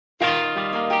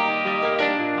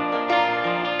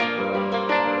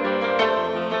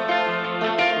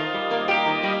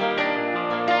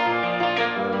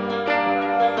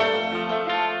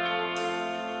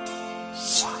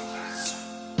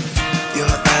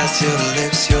eyes, your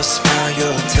lips, your smile,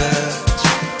 your touch.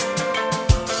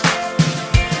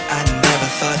 I never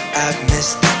thought I'd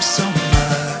miss them so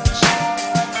much.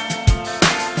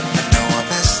 I know I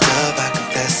messed up, I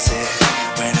confess it.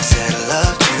 When I said I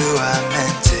loved you, I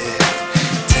meant it.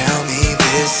 Tell me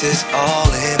this is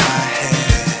all in my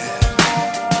head.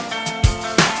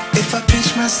 If I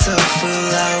pinch myself,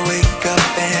 will I wake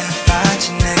up and find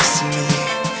you next to me?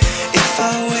 If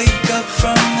I wake up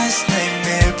from this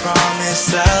nightmare,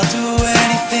 promise I'll do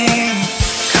anything